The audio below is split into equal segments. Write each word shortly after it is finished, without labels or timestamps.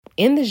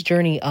in this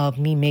journey of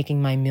me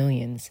making my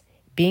millions,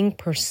 being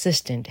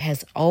persistent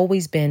has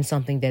always been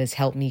something that has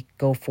helped me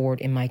go forward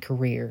in my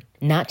career.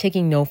 Not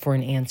taking no for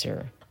an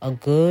answer. A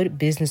good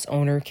business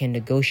owner can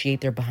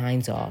negotiate their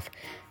behinds off,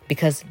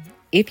 because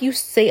if you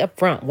say up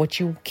front what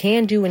you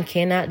can do and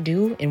cannot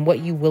do and what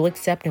you will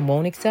accept and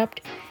won't accept,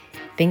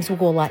 things will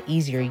go a lot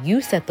easier. You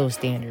set those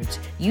standards.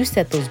 You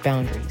set those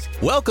boundaries.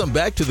 Welcome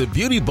back to the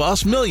Beauty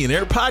Boss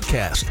Millionaire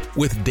podcast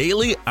with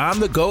daily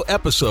on-the-go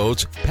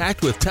episodes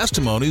packed with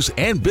testimonies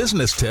and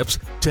business tips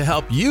to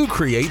help you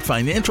create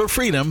financial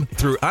freedom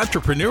through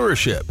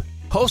entrepreneurship.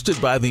 Hosted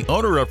by the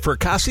owner of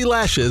Fracassi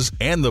Lashes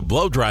and the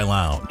Blow Dry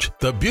Lounge,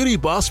 the Beauty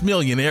Boss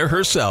Millionaire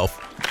herself,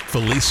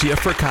 Felicia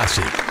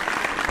Fracassi.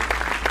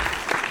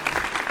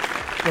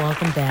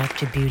 Welcome back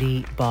to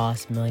Beauty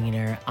Boss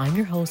Millionaire. I'm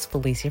your host,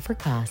 Felicia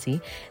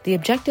Fracassi. The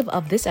objective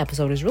of this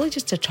episode is really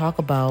just to talk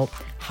about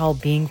how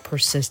being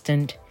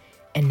persistent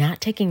and not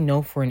taking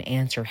no for an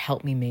answer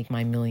helped me make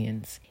my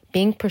millions.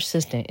 Being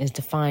persistent is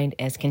defined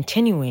as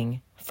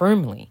continuing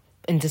firmly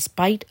in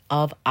despite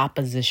of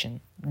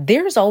opposition.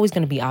 There's always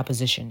going to be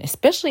opposition,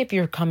 especially if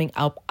you're coming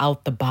up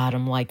out the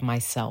bottom like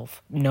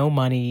myself. No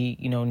money,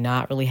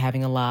 not really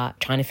having a lot,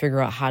 trying to figure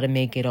out how to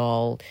make it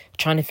all,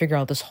 trying to figure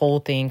out this whole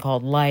thing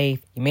called life.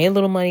 You made a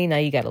little money, now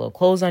you got a little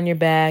clothes on your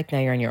back, now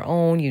you're on your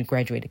own, you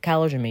graduated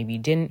college or maybe you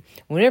didn't.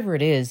 Whatever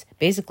it is,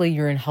 basically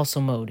you're in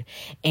hustle mode.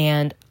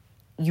 And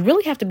you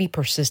really have to be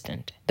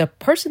persistent. The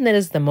person that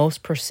is the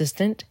most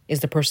persistent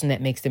is the person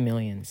that makes the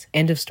millions.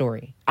 End of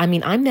story. I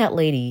mean, I'm that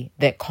lady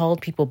that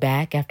called people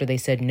back after they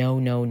said no,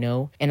 no,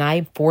 no. And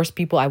I forced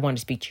people. I wanted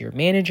to speak to your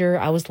manager.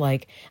 I was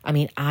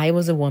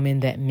a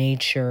woman that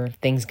made sure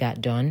things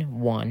got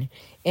done, one.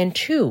 And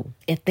two,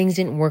 if things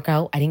didn't work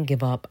out, I didn't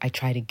give up. I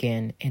tried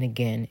again and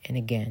again and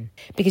again,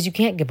 because you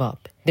can't give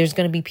up. There's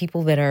going to be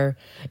people that are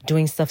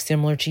doing stuff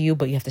similar to you,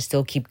 but you have to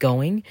still keep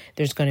going.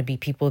 There's going to be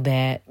people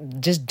that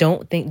just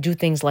do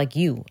things like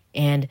you.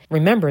 And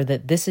remember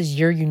that this is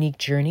your unique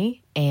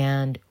journey,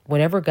 and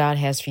whatever God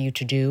has for you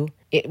to do,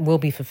 it will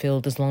be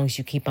fulfilled as long as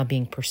you keep on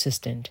being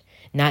persistent,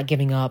 not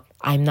giving up.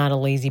 I'm not a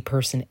lazy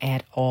person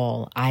at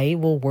all. I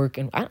will work,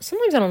 and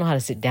sometimes I don't know how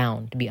to sit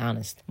down, to be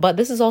honest. But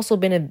this has also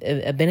been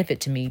a benefit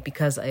to me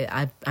because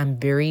I'm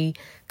very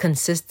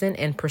consistent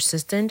and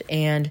persistent,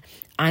 and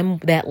I'm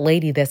that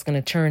lady that's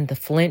going to turn the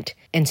flint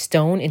and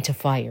stone into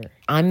fire.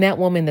 I'm that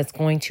woman that's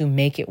going to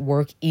make it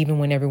work even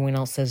when everyone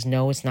else says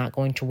no, it's not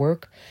going to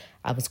work.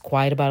 I was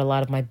quiet about a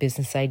lot of my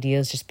business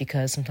ideas just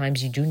because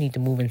sometimes you do need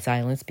to move in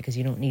silence, because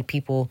you don't need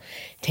people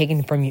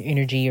taking from your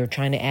energy or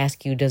trying to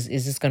ask you, is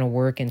this going to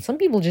work? And some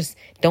people just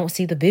don't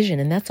see the vision,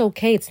 and that's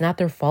okay. It's not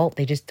their fault.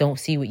 They just don't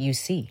see what you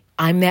see.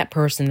 I'm that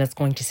person that's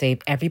going to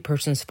save every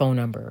person's phone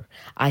number.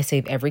 I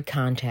save every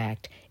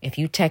contact. If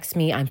you text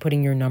me, I'm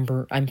putting your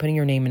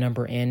name and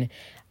number in.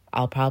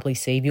 I'll probably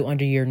save you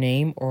under your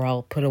name, or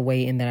I'll put a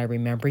way in that I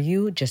remember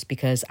you, just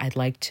because I'd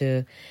like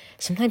to.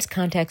 Sometimes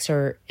contacts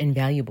are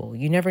invaluable.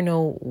 You never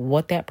know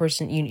what that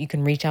person, you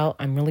can reach out.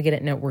 I'm really good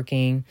at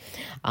networking.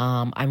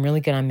 I'm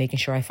really good on making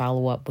sure I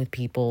follow up with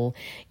people.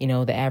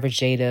 The average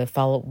day to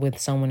follow up with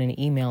someone in an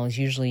email is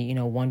usually,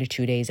 1 to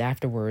 2 days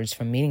afterwards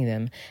from meeting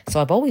them. So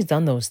I've always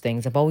done those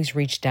things. I've always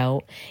reached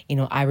out.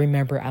 I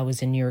remember I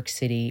was in New York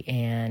City,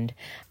 and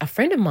a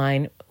friend of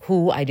mine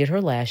who I did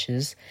her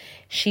lashes,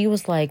 she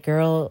was like,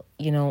 girl,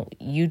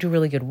 you do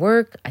really good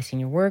work. I seen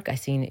your work. I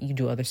seen you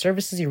do other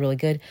services. You're really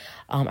good.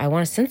 I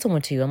want to send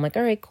someone to you. I'm like,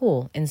 all right,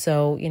 cool. And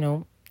so,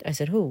 I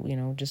said, who,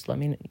 just let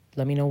me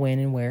know when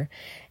and where.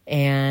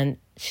 And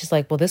she's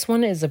like, well, this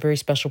one is a very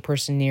special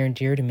person near and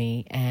dear to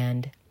me.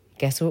 And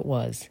guess who it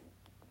was?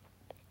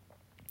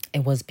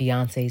 It was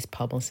Beyonce's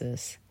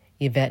publicist,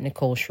 Yvette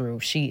Nicole Shrew.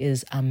 She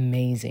is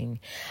amazing.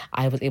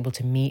 I was able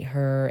to meet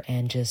her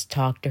and just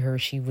talk to her.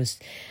 She was,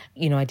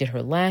 I did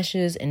her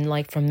lashes, and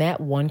from that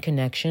one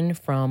connection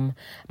from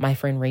my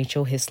friend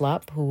Rachel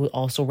Hislop, who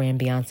also ran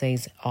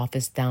Beyonce's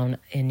office down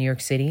in New York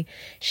City,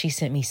 she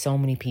sent me so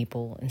many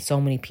people, and so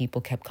many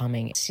people kept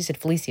coming. She said,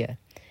 Felicia,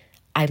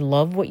 I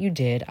love what you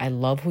did. I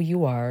love who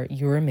you are.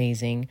 You're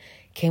amazing.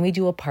 Can we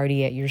do a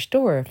party at your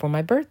store for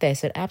my birthday? I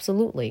said,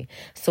 absolutely.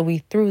 So we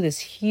threw this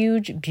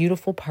huge,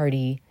 beautiful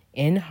party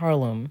in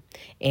Harlem,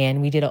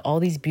 and we did all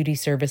these beauty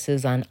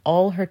services on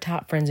all her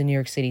top friends in New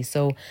York City.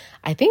 So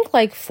I think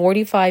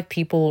 45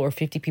 people or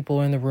 50 people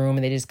were in the room,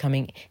 and they just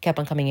kept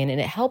on coming in, and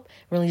it helped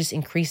really just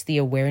increase the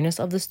awareness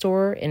of the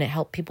store, and it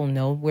helped people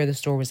know where the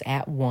store was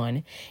at,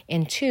 one.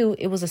 And two,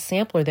 it was a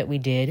sampler that we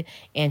did,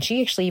 and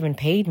she actually even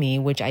paid me,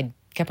 which I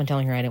kept on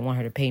telling her I didn't want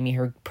her to pay me.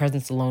 Her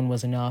presence alone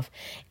was enough.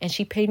 And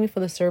she paid me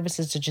for the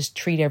services to just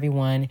treat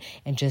everyone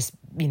and just,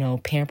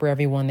 pamper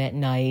everyone that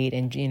night.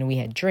 And, we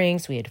had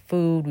drinks, we had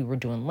food, we were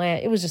doing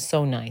it was just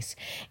so nice.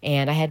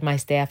 And I had my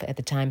staff at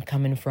the time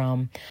coming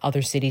from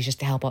other cities just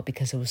to help out,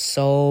 because it was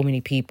so many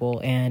people.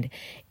 And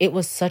it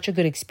was such a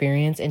good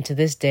experience. And to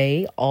this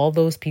day, all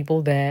those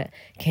people that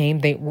came,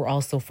 they were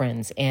also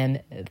friends.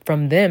 And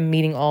from them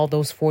meeting all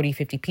those 40,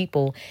 50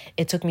 people,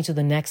 it took me to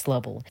the next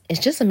level. It's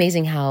just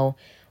amazing how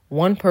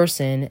one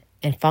person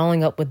and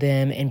following up with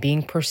them and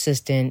being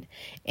persistent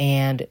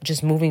and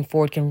just moving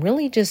forward can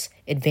really just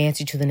advance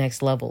you to the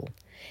next level.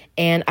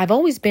 And I've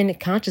always been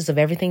conscious of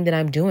everything that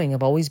I'm doing.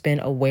 I've always been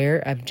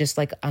aware.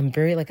 I'm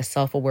very like a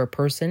self-aware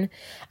person.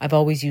 I've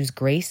always used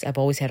grace. I've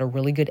always had a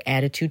really good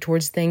attitude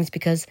towards things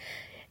because,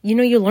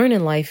 you learn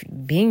in life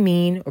being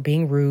mean or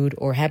being rude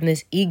or having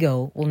this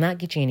ego will not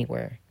get you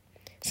anywhere.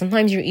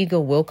 Sometimes your ego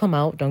will come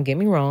out, don't get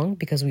me wrong,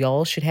 because we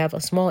all should have a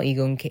small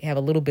ego and have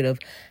a little bit of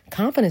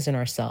confidence in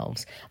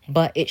ourselves.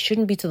 But it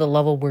shouldn't be to the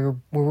level where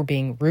we're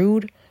being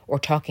rude or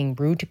talking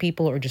rude to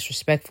people or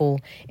disrespectful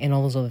and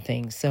all those other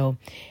things. So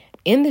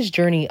in this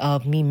journey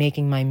of me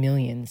making my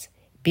millions,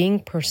 being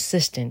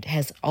persistent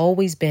has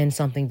always been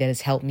something that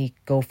has helped me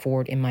go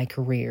forward in my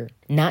career,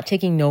 not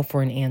taking no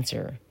for an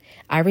answer.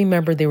 I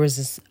remember there was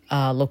this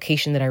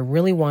location that I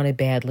really wanted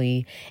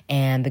badly.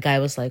 And the guy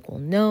was like, well,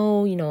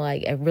 no,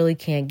 I really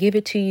can't give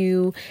it to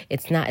you.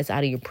 It's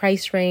out of your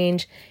price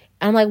range.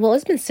 I'm like, well,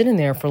 it's been sitting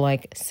there for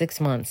like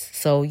 6 months.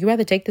 So you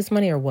rather take this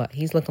money or what?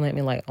 He's looking at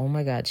me like, oh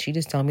my God, she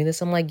just told me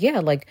this. I'm like, yeah,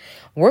 like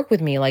work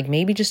with me. Like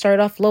maybe just start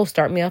off low,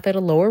 start me off at a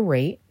lower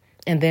rate.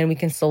 And then we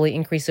can slowly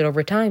increase it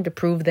over time to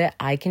prove that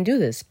I can do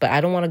this. But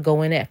I don't want to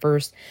go in at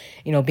first,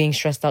 being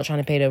stressed out, trying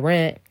to pay the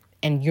rent.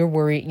 And you're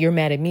worried, you're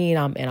mad at me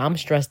and I'm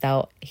stressed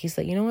out. He's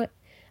like, you know what?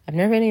 I've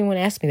never had anyone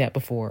ask me that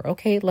before.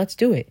 Okay, let's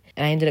do it.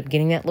 And I ended up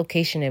getting that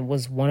location. It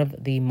was one of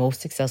the most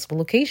successful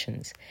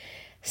locations.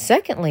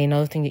 Secondly,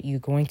 another thing that you're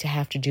going to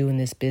have to do in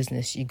this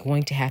business, you're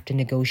going to have to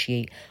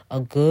negotiate.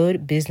 A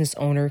good business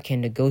owner can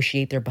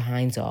negotiate their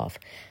behinds off.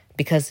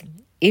 Because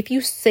if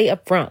you say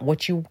up front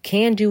what you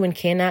can do and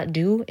cannot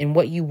do and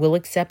what you will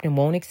accept and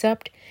won't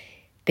accept,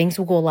 things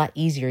will go a lot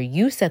easier.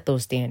 You set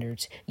those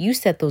standards. You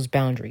set those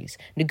boundaries.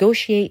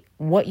 Negotiate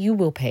what you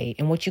will pay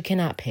and what you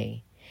cannot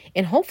pay.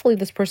 And hopefully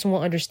this person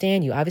will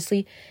understand you.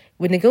 Obviously,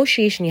 with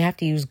negotiation, you have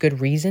to use good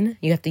reason.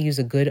 You have to use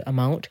a good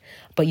amount.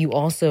 But you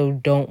also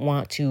don't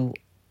want to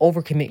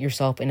overcommit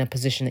yourself in a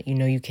position that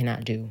you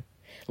cannot do.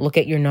 Look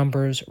at your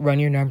numbers, run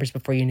your numbers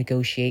before you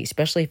negotiate,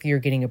 especially if you're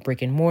getting a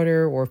brick and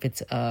mortar or if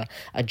it's a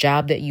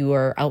job that you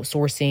are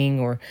outsourcing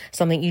or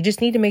something. You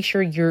just need to make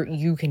sure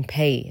you can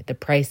pay the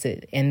price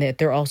and that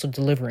they're also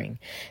delivering.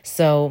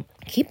 So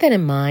keep that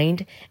in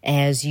mind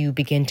as you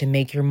begin to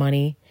make your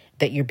money,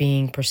 that you're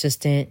being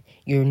persistent,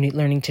 you're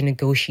learning to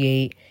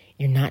negotiate,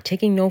 you're not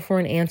taking no for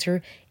an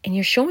answer, and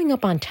you're showing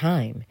up on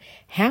time.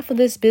 Half of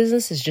this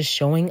business is just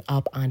showing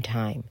up on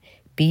time.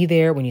 Be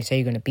there when you say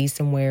you're going to be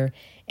somewhere.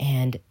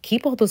 And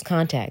keep all those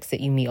contacts that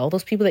you meet, all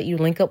those people that you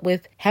link up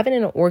with, have it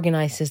in an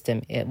organized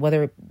system,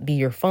 whether it be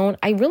your phone.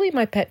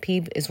 My pet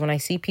peeve is when I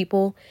see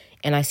people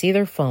and I see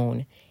their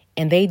phone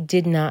and they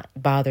did not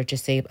bother to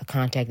save a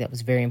contact that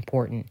was very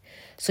important.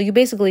 So you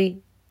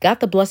basically got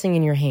the blessing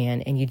in your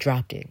hand and you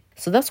dropped it.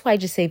 So that's why I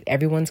just save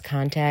everyone's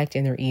contact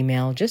and their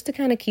email just to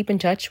kind of keep in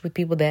touch with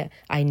people that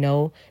I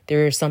know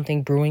there is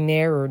something brewing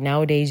there, or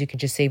nowadays you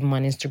could just save them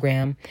on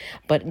Instagram.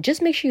 But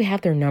just make sure you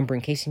have their number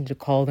in case you need to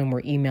call them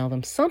or email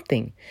them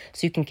something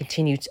so you can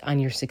continue on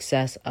your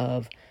success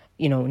of,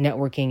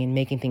 networking and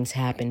making things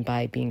happen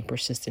by being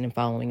persistent and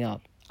following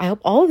up. I hope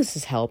all of this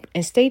has helped,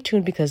 and stay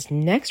tuned because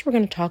next we're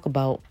going to talk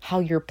about how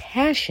your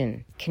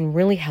passion can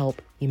really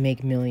help you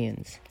make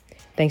millions.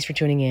 Thanks for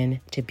tuning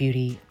in to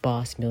Beauty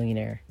Boss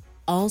Millionaire.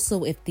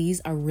 Also, if these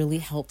are really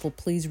helpful,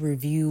 please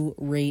review,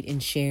 rate,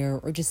 and share,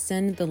 or just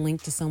send the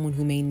link to someone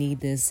who may need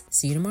this.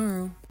 See you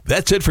tomorrow.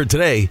 That's it for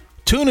today.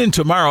 Tune in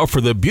tomorrow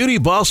for the Beauty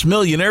Boss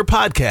Millionaire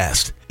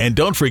podcast. And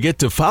don't forget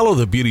to follow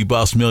the Beauty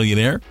Boss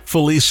Millionaire,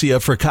 Felicia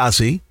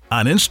Fracassi,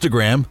 on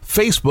Instagram,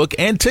 Facebook,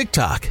 and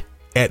TikTok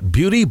at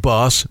Beauty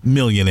Boss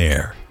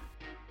Millionaire.